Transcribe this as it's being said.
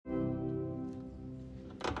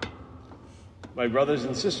My brothers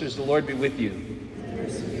and sisters, the Lord be with you.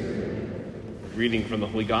 Reading from the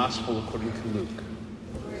Holy Gospel according to Luke.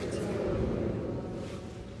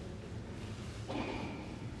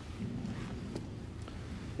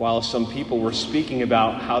 While some people were speaking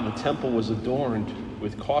about how the temple was adorned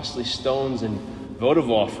with costly stones and votive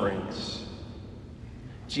offerings,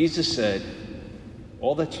 Jesus said,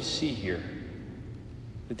 "All that you see here,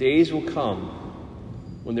 the days will come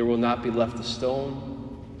when there will not be left a stone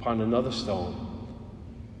upon another stone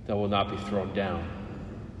that will not be thrown down."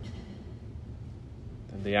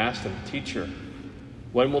 And they asked him, "Teacher,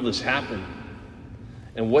 when will this happen?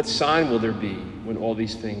 And what sign will there be when all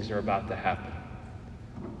these things are about to happen?"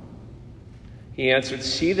 He answered,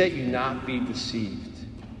 "See that you not be deceived.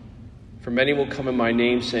 For many will come in my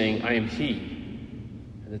name, saying, 'I am he,'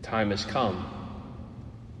 and the time has come.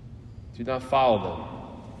 Do not follow them.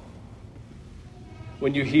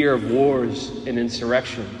 When you hear of wars and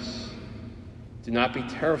insurrections, do not be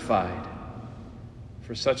terrified,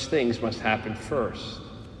 for such things must happen first.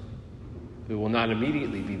 It will not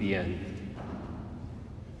immediately be the end."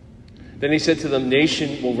 Then he said to them,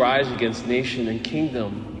 "Nation will rise against nation and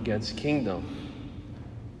kingdom against kingdom.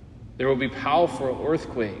 There will be powerful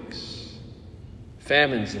earthquakes,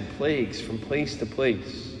 famines and plagues from place to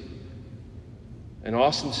place, and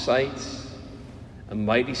awesome sights and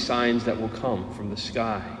mighty signs that will come from the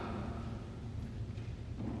sky.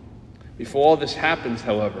 Before all this happens,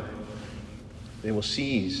 however, they will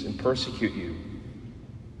seize and persecute you.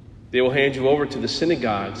 They will hand you over to the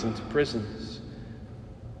synagogues and to prisons,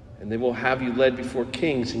 and they will have you led before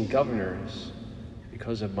kings and governors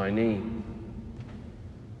because of my name.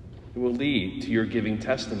 It will lead to your giving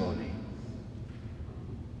testimony.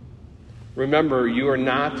 Remember, you are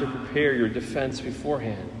not to prepare your defense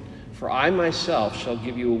beforehand, for I myself shall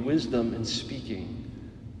give you a wisdom in speaking,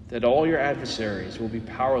 that all your adversaries will be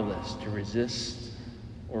powerless to resist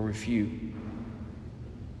or refute.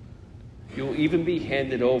 You will even be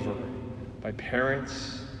handed over by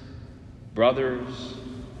parents, brothers,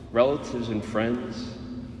 relatives, and friends,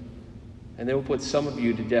 and they will put some of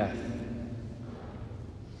you to death.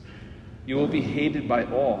 You will be hated by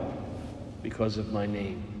all because of my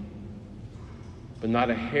name, but not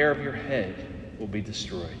a hair of your head will be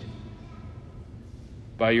destroyed.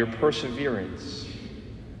 By your perseverance,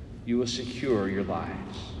 you will secure your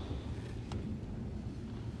lives."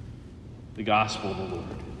 The Gospel of the Lord.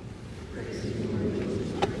 Praise you, Lord.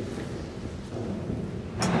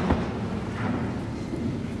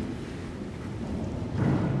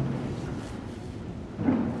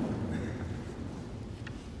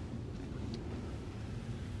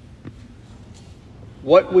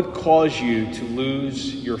 What would cause you to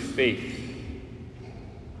lose your faith?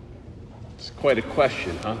 It's quite a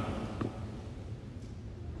question, huh?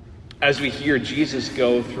 As we hear Jesus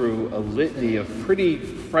go through a litany of pretty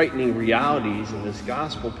frightening realities in this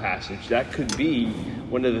gospel passage, that could be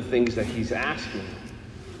one of the things that he's asking.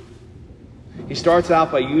 He starts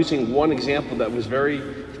out by using one example that was very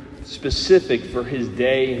specific for his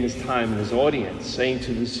day and his time and his audience, saying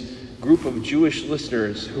to this group of Jewish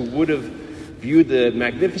listeners who would have viewed the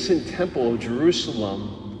magnificent temple of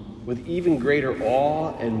Jerusalem with even greater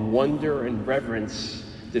awe and wonder and reverence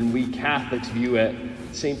than we Catholics view at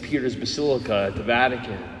St. Peter's Basilica at the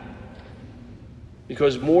Vatican.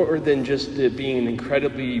 Because more than just it being an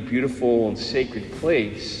incredibly beautiful and sacred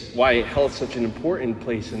place, why it held such an important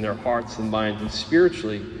place in their hearts and minds and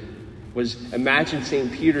spiritually, was imagine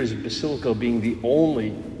St. Peter's Basilica being the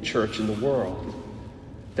only church in the world.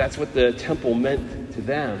 That's what the temple meant to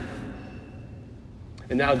them.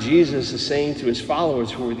 And now Jesus is saying to his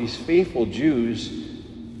followers, who are these faithful Jews,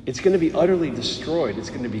 it's going to be utterly destroyed. It's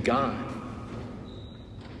going to be gone.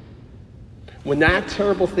 When that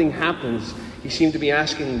terrible thing happens, he seemed to be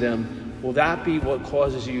asking them, will that be what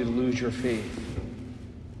causes you to lose your faith?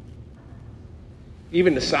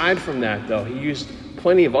 Even aside from that, though, he used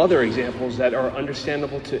plenty of other examples that are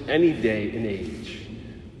understandable to any day and age.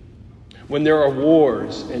 When there are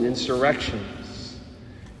wars and insurrections,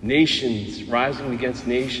 nations rising against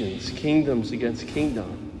nations, kingdoms against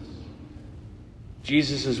kingdoms,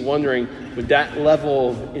 Jesus is wondering, would that level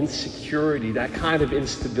of insecurity, that kind of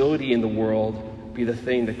instability in the world be the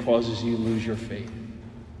thing that causes you to lose your faith?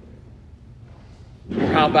 Or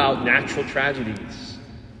how about natural tragedies?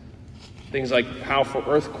 Things like powerful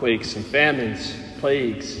earthquakes and famines,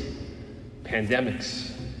 plagues,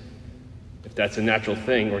 pandemics. If that's a natural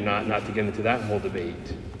thing or not to get into that whole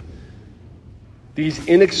debate. These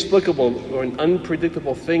inexplicable or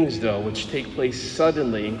unpredictable things, though, which take place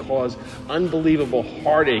suddenly and cause unbelievable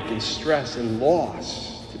heartache and stress and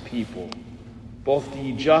loss to people, both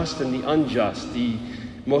the just and the unjust, the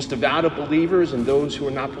most devout of believers and those who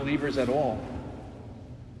are not believers at all.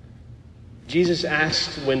 Jesus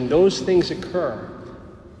asks, when those things occur,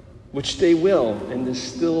 which they will in this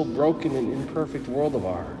still broken and imperfect world of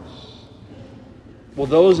ours, will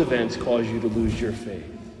those events cause you to lose your faith?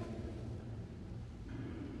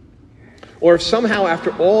 Or if somehow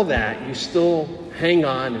after all that you still hang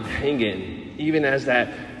on and hang in, even as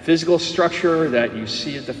that physical structure that you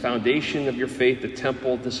see as the foundation of your faith, the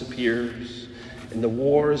temple, disappears, and the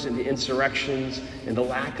wars and the insurrections and the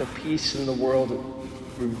lack of peace in the world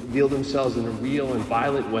reveal themselves in a real and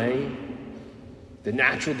violent way, the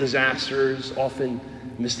natural disasters, often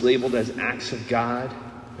mislabeled as acts of God,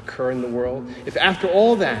 occur in the world. If after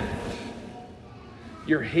all that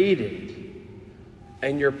you're hated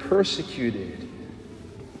and you're persecuted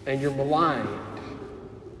and you're maligned,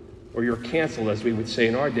 or you're canceled, as we would say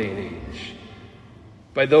in our day and age,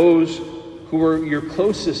 by those who are your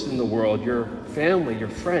closest in the world, your family, your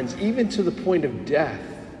friends, even to the point of death,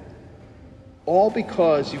 all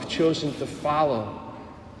because you've chosen to follow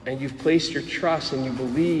and you've placed your trust and you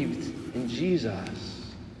believed in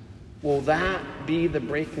Jesus, will that be the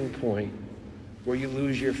breaking point where you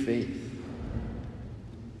lose your faith?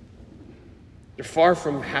 They're far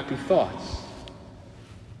from happy thoughts.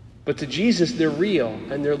 But to Jesus, they're real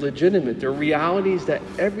and they're legitimate. They're realities that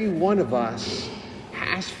every one of us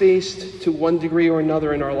has faced to one degree or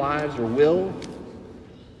another in our lives, or will.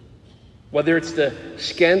 Whether it's the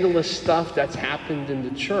scandalous stuff that's happened in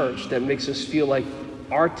the church that makes us feel like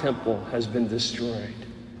our temple has been destroyed,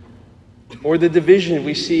 or the division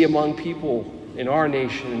we see among people in our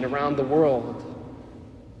nation and around the world,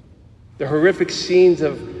 the horrific scenes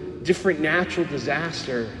of different natural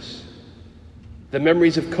disasters, the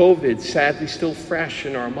memories of COVID, sadly still fresh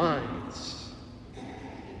in our minds,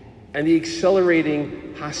 and the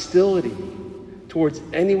accelerating hostility towards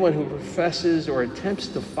anyone who professes or attempts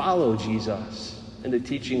to follow Jesus and the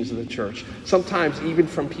teachings of the church, sometimes even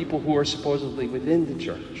from people who are supposedly within the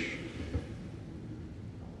church.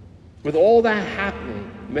 With all that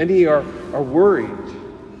happening, many are worried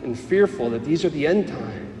and fearful that these are the end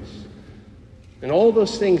times. And all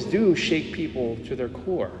those things do shake people to their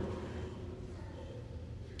core.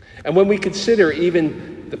 And when we consider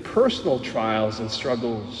even the personal trials and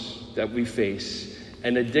struggles that we face,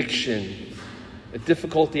 an addiction, a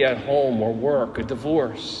difficulty at home or work, a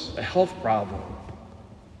divorce, a health problem,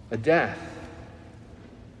 a death,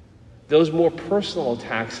 those more personal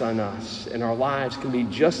attacks on us and our lives can be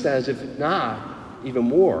just as, if not even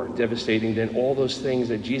more devastating than all those things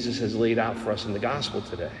that Jesus has laid out for us in the gospel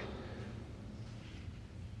today.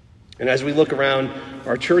 And as we look around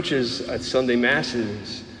our churches at Sunday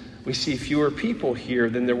Masses, we see fewer people here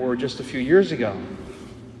than there were just a few years ago.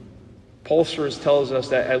 Pollsters tells us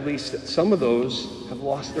that at least some of those have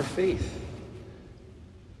lost their faith.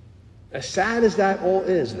 As sad as that all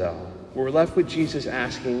is, though, we're left with Jesus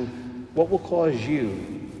asking, what will cause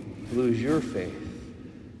you to lose your faith?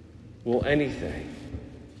 Will anything?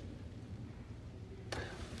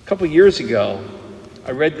 A couple years ago,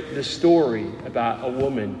 I read this story about a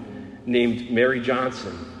woman named Mary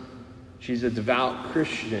Johnson. She's a devout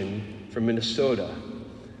Christian from Minnesota.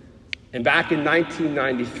 And back in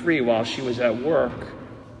 1993, while she was at work,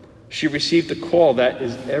 she received a call that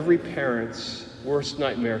is every parent's worst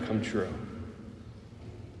nightmare come true.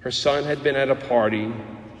 Her son had been at a party,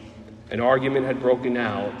 an argument had broken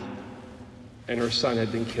out, and her son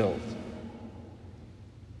had been killed.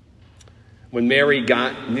 When Mary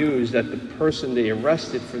got news that the person they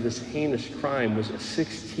arrested for this heinous crime was a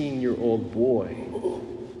 16-year-old boy,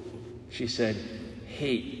 she said,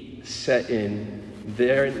 hate set in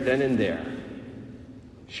there, then and there.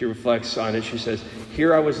 She reflects on it. She says,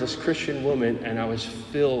 here I was this Christian woman and I was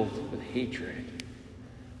filled with hatred.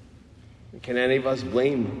 Can any of us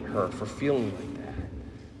blame her for feeling like that?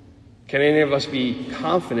 Can any of us be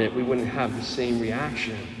confident we wouldn't have the same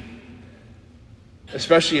reaction?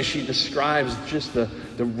 Especially as she describes just the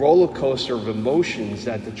roller coaster of emotions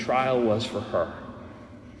that the trial was for her.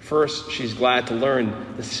 First, she's glad to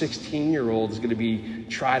learn the 16-year-old is going to be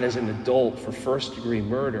tried as an adult for first-degree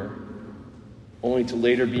murder, only to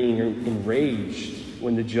later being enraged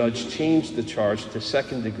when the judge changed the charge to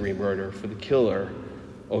second-degree murder for the killer,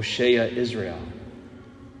 O'Shea Israel,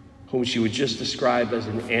 whom she would just describe as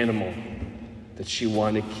an animal that she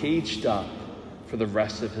wanted caged up for the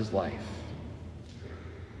rest of his life.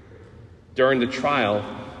 During the trial,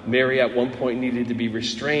 Mary at one point needed to be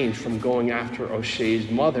restrained from going after O'Shea's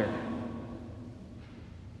mother.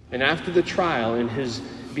 And after the trial and his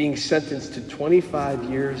being sentenced to 25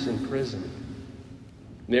 years in prison,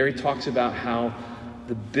 Mary talks about how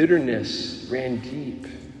the bitterness ran deep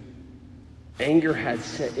anger had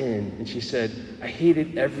set in, and she said, I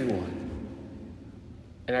hated everyone.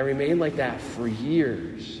 And I remained like that for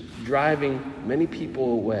years, driving many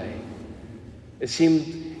people away. It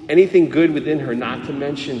seemed anything good within her, not to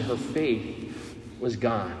mention her faith, was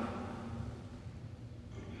gone.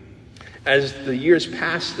 As the years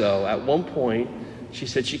passed, though, at one point, she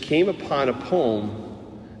said she came upon a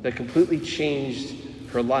poem that completely changed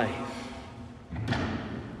her life.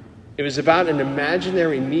 It was about an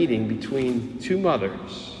imaginary meeting between two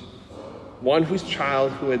mothers, one whose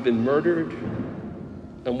child who had been murdered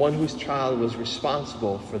and one whose child was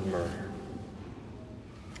responsible for the murder.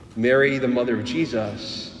 Mary, the mother of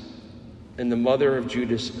Jesus, and the mother of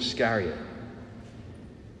Judas Iscariot.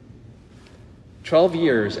 12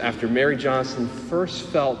 years after Mary Johnson first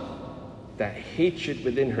felt that hatred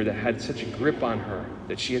within her that had such a grip on her,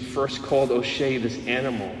 that she had first called O'Shea this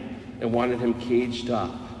animal and wanted him caged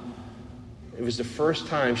up. It was the first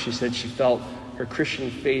time, she said, she felt her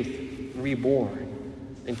Christian faith reborn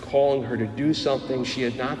and calling her to do something she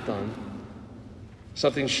had not done,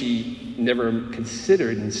 something she never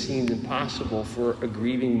considered and seemed impossible for a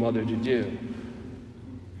grieving mother to do,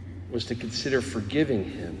 was to consider forgiving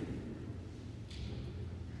him.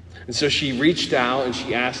 And so she reached out and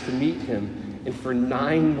she asked to meet him. And for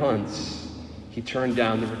 9 months, he turned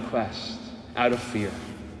down the request out of fear.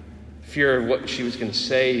 Fear of what she was going to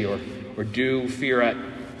say or do, fear at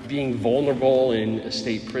being vulnerable in a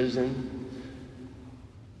state prison.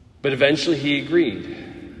 But eventually he agreed.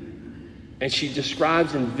 And she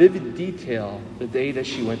describes in vivid detail the day that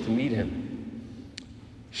she went to meet him.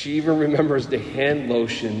 She even remembers the hand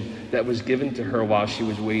lotion that was given to her while she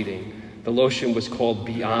was waiting. The lotion was called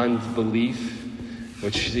Beyond Belief,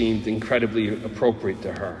 which seemed incredibly appropriate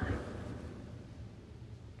to her.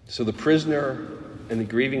 So the prisoner and the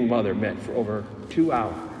grieving mother met for over 2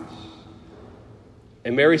 hours.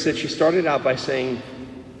 And Mary said she started out by saying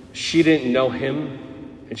she didn't know him,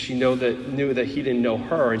 and she knew that he didn't know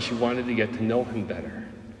her, and she wanted to get to know him better.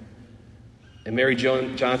 And Mary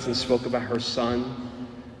Johnson spoke about her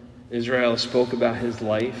son. Israel spoke about his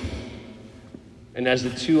life. And as the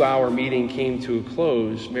 2-hour meeting came to a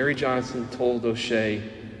close, Mary Johnson told O'Shea,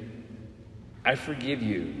 I forgive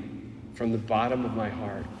you from the bottom of my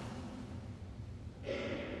heart.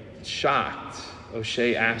 Shocked,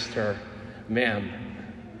 O'Shea asked her, Ma'am,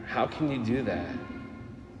 how can you do that?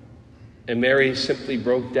 And Mary simply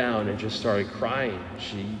broke down and just started crying.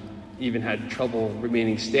 She even had trouble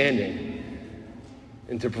remaining standing.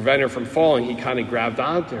 And to prevent her from falling, he kind of grabbed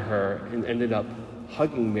onto her and ended up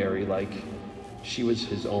hugging Mary like she was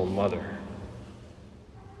his own mother.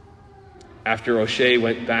 After O'Shea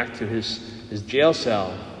went back to his jail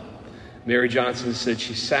cell, Mary Johnson said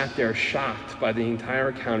she sat there shocked by the entire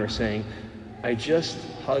encounter, saying, I just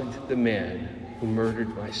hugged the man who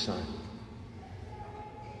murdered my son.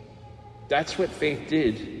 That's what faith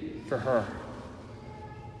did for her.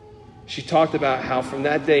 She talked about how from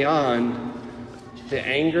that day on, the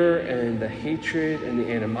anger and the hatred and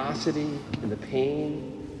the animosity and the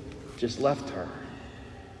pain just left her.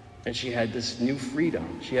 And she had this new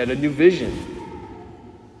freedom. She had a new vision.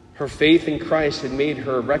 Her faith in Christ had made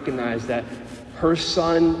her recognize that her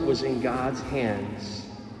son was in God's hands.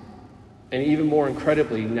 And even more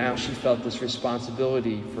incredibly, now she felt this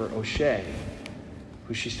responsibility for O'Shea,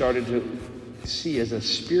 who she started to see as a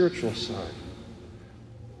spiritual son.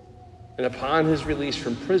 And upon his release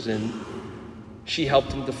from prison, she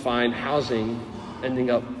helped him to find housing, ending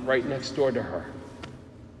up right next door to her.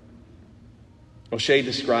 O'Shea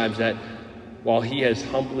describes that while he has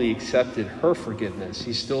humbly accepted her forgiveness,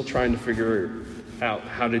 he's still trying to figure out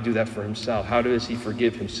how to do that for himself. How does he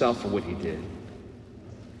forgive himself for what he did?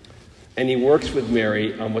 And he works with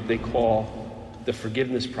Mary on what they call the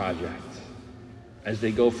Forgiveness Project, as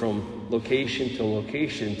they go from location to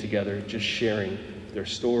location together, just sharing their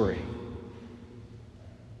story.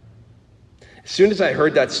 As soon as I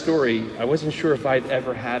heard that story, I wasn't sure if I'd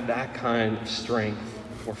ever had that kind of strength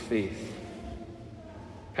or faith.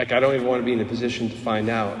 Heck, I don't even want to be in a position to find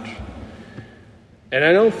out. And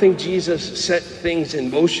I don't think Jesus set things in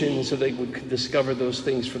motion so they could discover those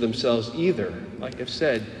things for themselves either. Like I've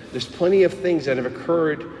said, there's plenty of things that have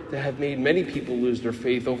occurred that have made many people lose their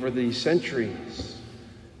faith over the centuries.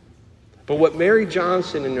 But what Mary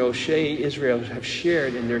Johnson and O'Shea Israel have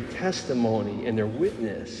shared in their testimony and their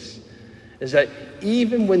witness is that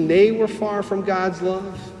even when they were far from God's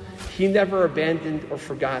love, he never abandoned or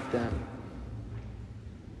forgot them.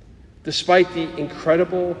 Despite the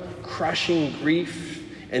incredible, crushing grief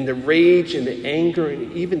and the rage and the anger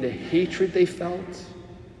and even the hatred they felt,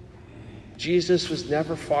 Jesus was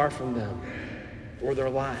never far from them or their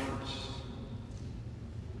lives.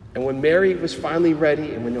 And when Mary was finally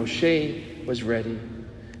ready, and when O'Shea was ready,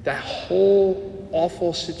 that whole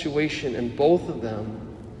awful situation, and both of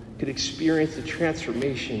them could experience the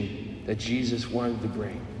transformation that Jesus wanted to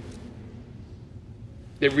bring.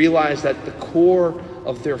 They realized that the core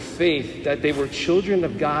of their faith, that they were children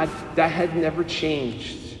of God, that had never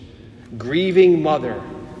changed. Grieving mother,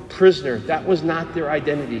 prisoner, that was not their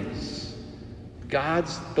identities.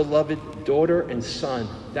 God's beloved daughter and son,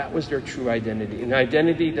 that was their true identity, an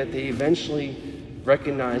identity that they eventually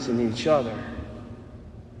recognized in each other.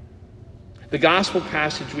 The gospel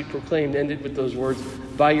passage we proclaimed ended with those words,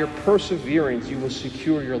 "By your perseverance you will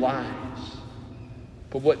secure your lives."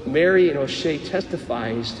 But what Mary and O'Shea testify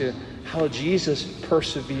is to how Jesus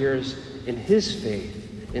perseveres in his faith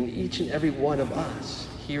in each and every one of us,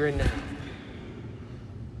 here and now.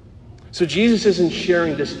 So Jesus isn't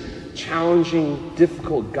sharing this challenging,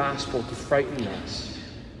 difficult gospel to frighten us.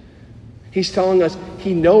 He's telling us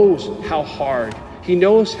he knows how hard, he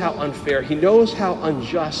knows how unfair, he knows how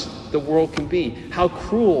unjust the world can be, how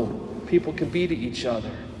cruel people can be to each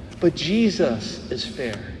other. But Jesus is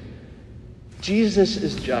fair. Jesus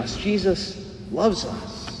is just. Jesus loves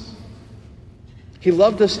us. He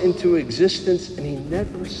loved us into existence, and he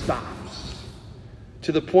never stops,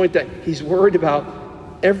 to the point that he's worried about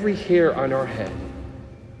every hair on our head.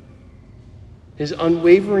 His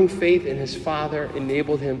unwavering faith in his Father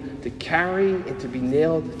enabled him to carry and to be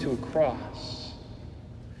nailed to a cross.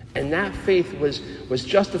 And that faith was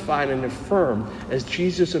justified and affirmed as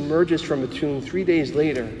Jesus emerges from a tomb 3 days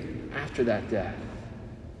later after that death,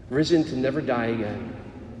 risen to never die again.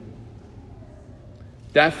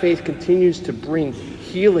 That faith continues to bring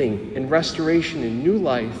healing and restoration and new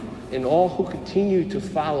life in all who continue to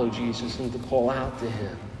follow Jesus and to call out to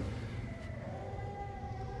him.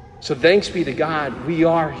 So thanks be to God, we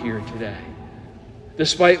are here today.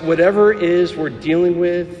 Despite whatever it is we're dealing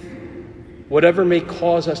with, whatever may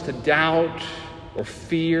cause us to doubt or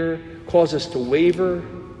fear, cause us to waver,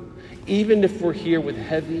 even if we're here with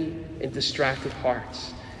heavy and distracted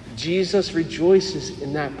hearts, Jesus rejoices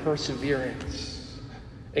in that perseverance,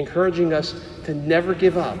 encouraging us to never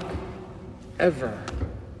give up, ever,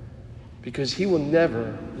 because he will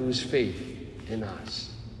never lose faith in us.